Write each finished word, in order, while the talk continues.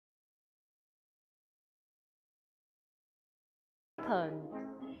happened.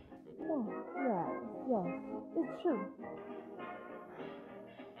 Oh, yes, it's true.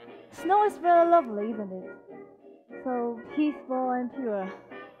 Snow is very lovely, isn't it? So peaceful and pure.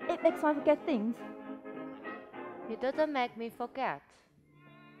 It makes me forget things. You didn't make me forget.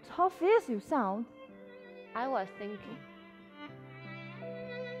 How fierce you sound. I was thinking.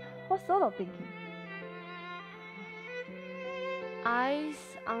 What sort of thinking?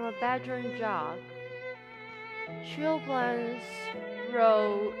 Ice on a bedroom jug. Chilblains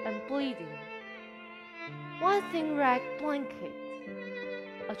raw and bleeding. One thin rag blanket.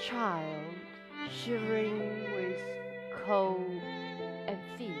 A child shivering with cold and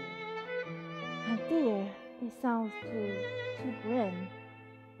fear. My dear, it sounds too grim.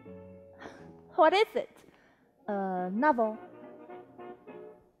 What is it? A novel?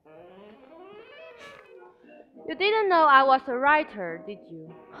 You didn't know I was a writer, did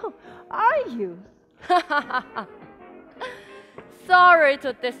you? Oh, are you? Sorry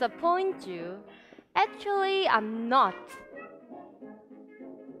to disappoint you. Actually, I'm not.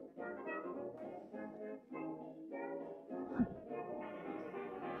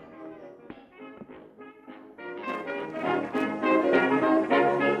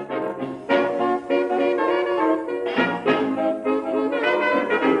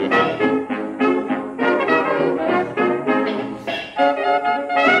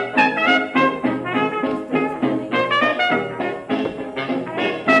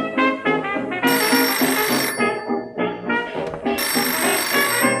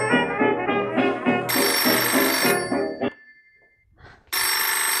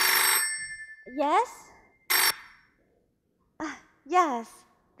 Yes? Yes.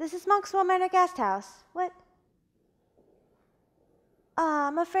 This is Monkswell Manor Guest House. What?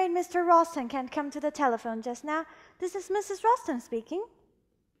 I'm afraid Mr. Ralston can't come to the telephone just now. This is Mrs. Ralston speaking.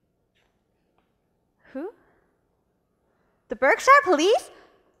 Who? The Berkshire Police?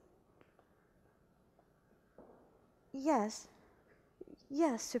 Yes.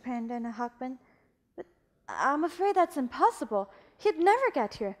 Yes, Superintendent Hockman. But I'm afraid that's impossible. He'd never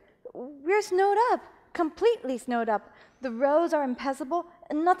get here. We're snowed up. Completely snowed up. The roads are impassable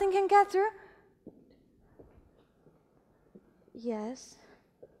and nothing can get through. Yes.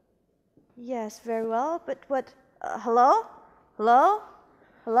 Yes, very well. But what? Hello? Hello?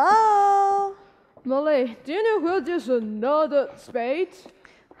 Hello? Molly, do you know where there's another spade?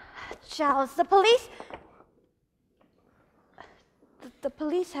 Charles, the police... The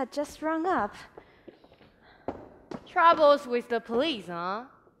police had just rung up. Troubles with the police, huh?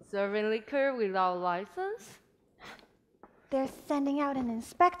 Serving liquor without license? They're sending out an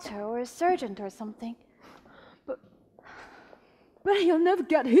inspector or a sergeant or something. But he'll never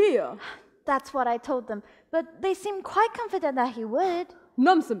get here. That's what I told them, but they seemed quite confident that he would.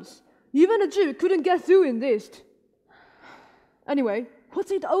 Nonsense. Even a Jew couldn't get through in this. Anyway,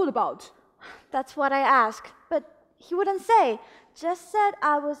 what's it all about? That's what I asked, but he wouldn't say. Just said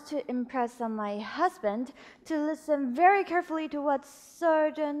I was to impress on my husband to listen very carefully to what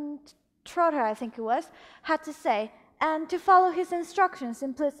Sergeant Trotter, I think it was, had to say, and to follow his instructions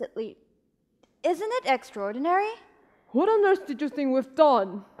implicitly. Isn't it extraordinary? What on earth did you think we've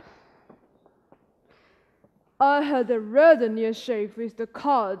done? I had a rather near shave with the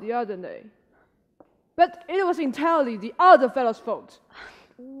car the other day. But it was entirely the other fellow's fault.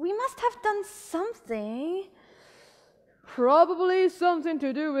 We must have done something. Probably something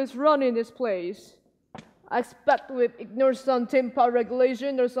to do with running this place. I expect we've ignored some timber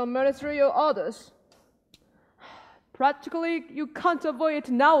regulation or some ministerial orders. Practically, you can't avoid it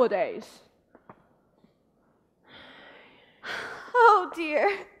nowadays. Oh dear.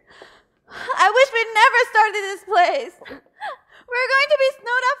 I wish we'd never started this place. We're going to be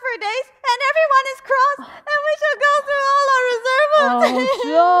snowed up for days, and everyone is cross, and we shall go through all our reservations. Oh,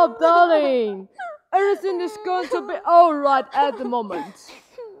 stop, darling. Everything is going to be all right at the moment.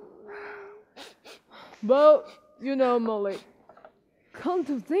 Well, you know, Molly, come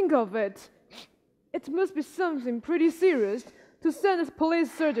to think of it, it must be something pretty serious to send a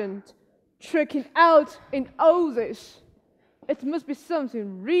police sergeant trekking out in all this. It must be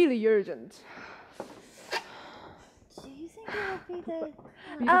something really urgent. Do you think it would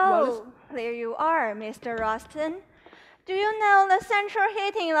be the... Oh, there you are, Mr. Ralston. Do you know the central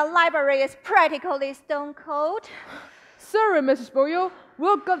heating in the library is practically stone cold? Sorry, Mrs. Boyle,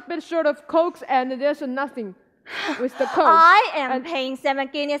 we've got a bit short of cokes and there's nothing with the coke. I am paying 7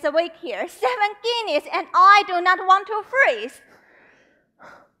 guineas a week here. 7 guineas, and I do not want to freeze.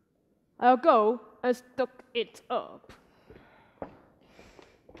 I'll go and stock it up.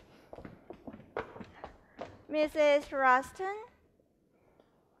 Mrs. Ralston?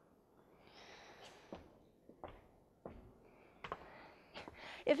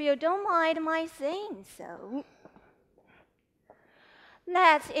 if you don't mind my saying so.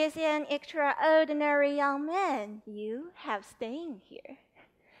 That is an extraordinary young man you have staying here.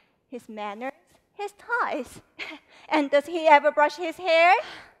 His manners, his ties. And does he ever brush his hair?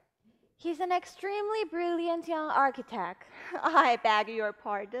 He's an extremely brilliant young architect. I beg your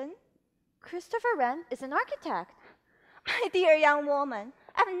pardon. Christopher Wren is an architect. My dear young woman,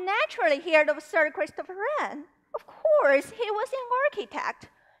 I've naturally heard of Sir Christopher Wren. Of course, he was an architect.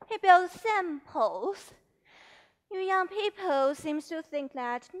 He built temples. You young people seem to think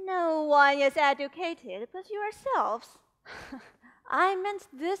that no one is educated but yourselves. I meant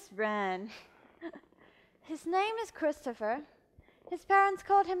this Wren. His name is Christopher. His parents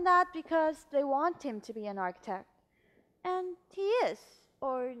called him that because they want him to be an architect. And he is,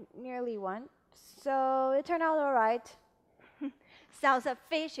 or nearly one. So it turned out all right. Sounds a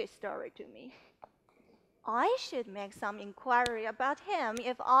fishy story to me. I should make some inquiry about him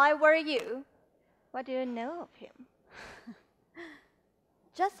if I were you. What do you know of him?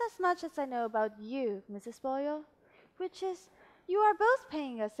 Just as much as I know about you, Mrs. Boyle, which is you are both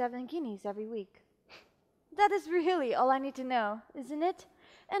paying us 7 guineas every week. That is really all I need to know, isn't it?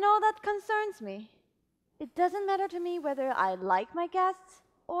 And all that concerns me. It doesn't matter to me whether I like my guests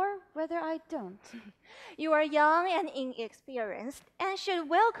or whether I don't. You are young and inexperienced and should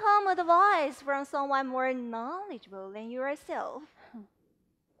welcome advice from someone more knowledgeable than yourself.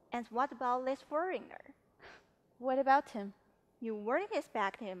 And what about this foreigner? What about him? You weren't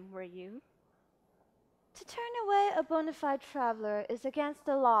expecting him, were you? To turn away a bona fide traveler is against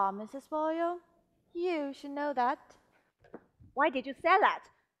the law, Mrs. Boyle. You should know that. Why did you say that?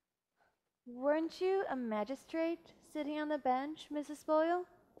 Weren't you a magistrate sitting on the bench, Mrs. Boyle?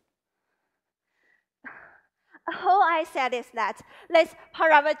 All I said is that this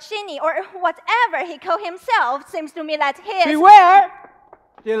Paravicini, or whatever he called himself, seems to me that he is— Beware,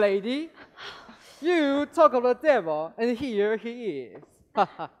 dear lady. You talk of the devil, and here he is.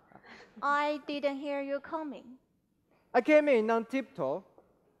 I didn't hear you coming. I came in on tiptoe,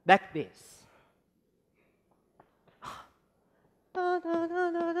 like this.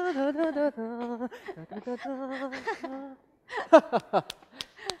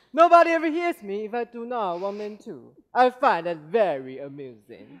 Nobody ever hears me if I do not one man two. I find that very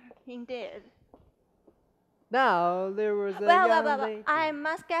amusing. Indeed. Now there was a Well, young lady. I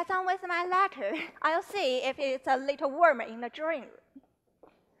must get on with my letter. I'll see if it's a little warmer in the drawing room.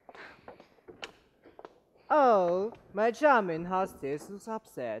 Oh, my charming hostess is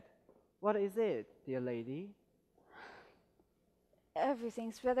upset. What is it, dear lady?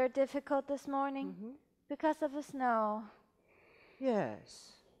 Everything's rather difficult this morning because of the snow.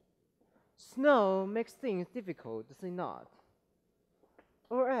 Yes. Snow makes things difficult, does it not?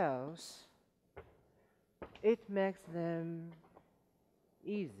 Or else, it makes them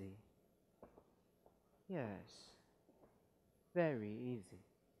easy. Yes. Very easy.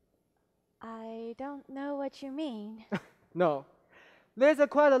 I don't know what you mean. No. There's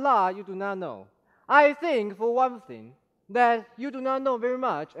quite a lot you do not know. I think, for one thing, that you do not know very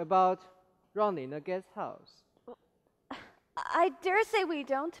much about running a guest house. I dare say we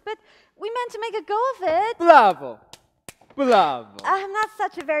don't, but we meant to make a go of it. Bravo! Bravo! I'm not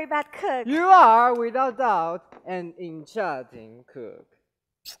such a very bad cook. You are, without doubt, an enchanting cook.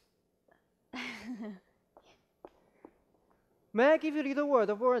 May I give you a little word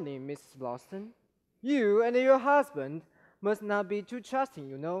of warning, Mrs. Lawson? You and your husband must not be too trusting,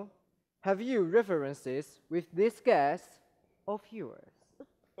 you know. Have you references with this guest of yours?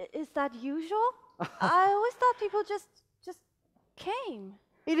 Is that usual? I always thought people just came.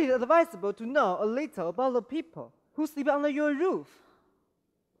 It is advisable to know a little about the people who sleep under your roof.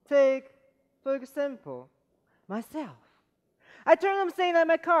 Take, for example, myself. I turn up saying that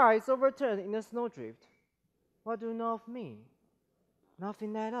my car is overturned in a snowdrift. What do you know of me?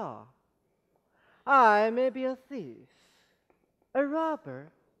 Nothing at all. I may be a thief, a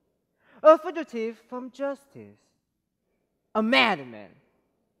robber, a fugitive from justice, a madman,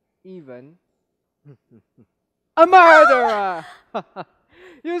 even a murderer.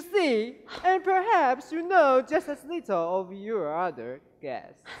 You see, and perhaps you know just as little of your other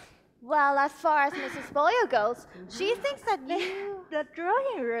guests. Well, as far as Mrs. Boyle goes, she thinks that The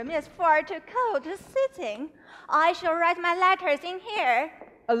drawing room is far too cold to sit in. I shall write my letters in here.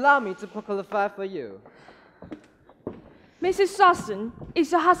 Allow me to qualify for you. Mrs. Dawson,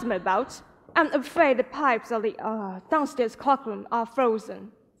 is your husband about? I'm afraid the pipes of the downstairs cloakroom are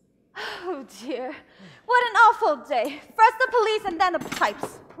frozen. Oh dear, what an awful day. First the police and then the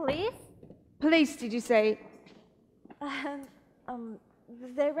pipes. Please? Police, did you say?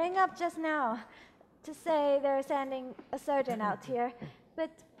 They rang up just now to say they're sending a surgeon out here. but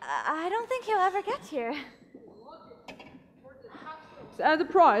I don't think he'll ever get here. And the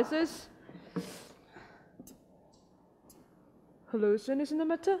prices. Hallucination is in the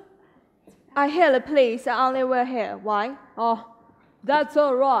matter? I hear the police are only we're here. Why? Oh, that's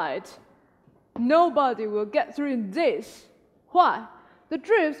all right. Nobody will get through in this. Why? The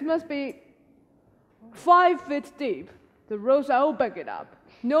drifts must be 5 feet deep. The roads are all backed up.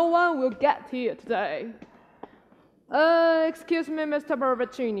 No one will get here today. Excuse me, Mr.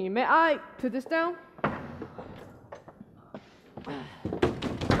 Barbaccini. May I put this down?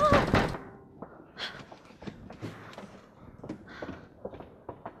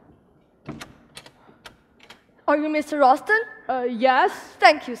 Are you Mr. Ralston? Yes.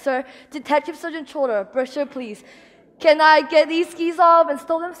 Thank you, sir. Detective Sergeant Trotter, brochure, please. Can I get these skis off and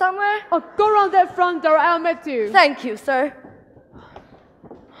store them somewhere? Oh, go around that front door. I'll meet you. Thank you, sir.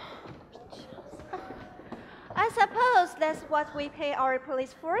 I suppose that's what we pay our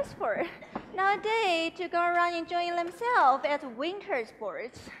police force for. Nowadays, to go around enjoying themselves at winter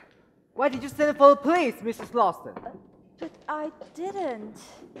sports. Why did you send for the police, Mrs. Lawson? But I didn't.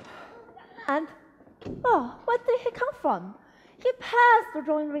 And, oh, where did he come from? He passed the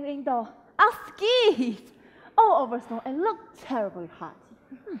drawing room window on skis, all over snow, and looked terribly hot.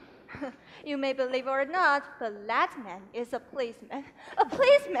 You may believe or not, but that man is a policeman. A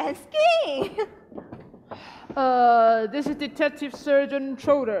policeman skiing! This is Detective Sergeant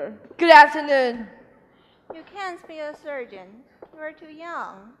Trotter. Good afternoon. You can't be a surgeon. You're too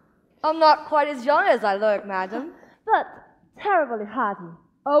young. I'm not quite as young as I look, madam. But terribly hearty.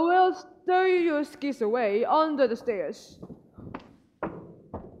 I will stow your skis away under the stairs.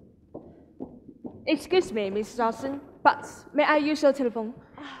 Excuse me, Miss Johnson, but may I use your telephone?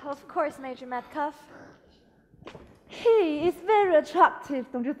 Of course, Major Metcalf. He is very attractive,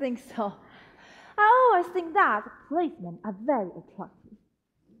 don't you think so? I always think that policemen are very attractive.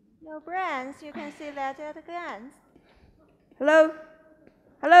 No brains, you can see that at a glance. Hello?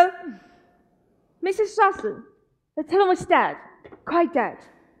 Hello? Mrs. Johnson, the telephone is dead. Quite dead.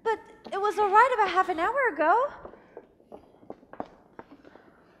 But it was all right about half an hour ago.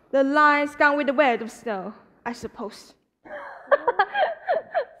 The line's gone with the weight of snow, I suppose.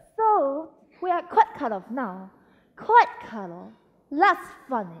 So, we are quite cut off now. Quite cut off. That's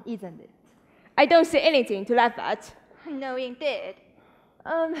funny, isn't it? I don't see anything to laugh at. No, indeed.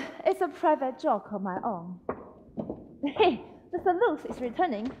 It's a private joke of my own. Hey, the salute is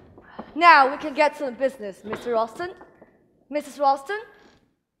returning. Now we can get to the business, Mr. Ralston. Mrs. Ralston?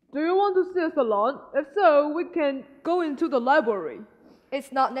 Do you want to see a salon? If so, we can go into the library.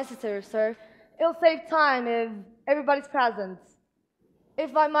 It's not necessary, sir. It'll save time if everybody's present.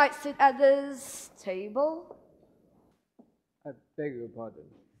 If I might sit at this table? I beg your pardon.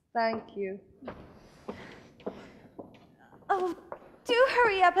 Thank you. Oh, do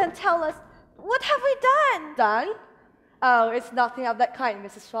hurry up and tell us, what have we done? Done? Oh, it's nothing of that kind,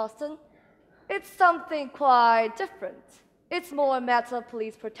 Mrs. Ralston. It's something quite different. It's more a matter of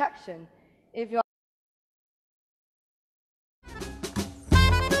police protection. If you're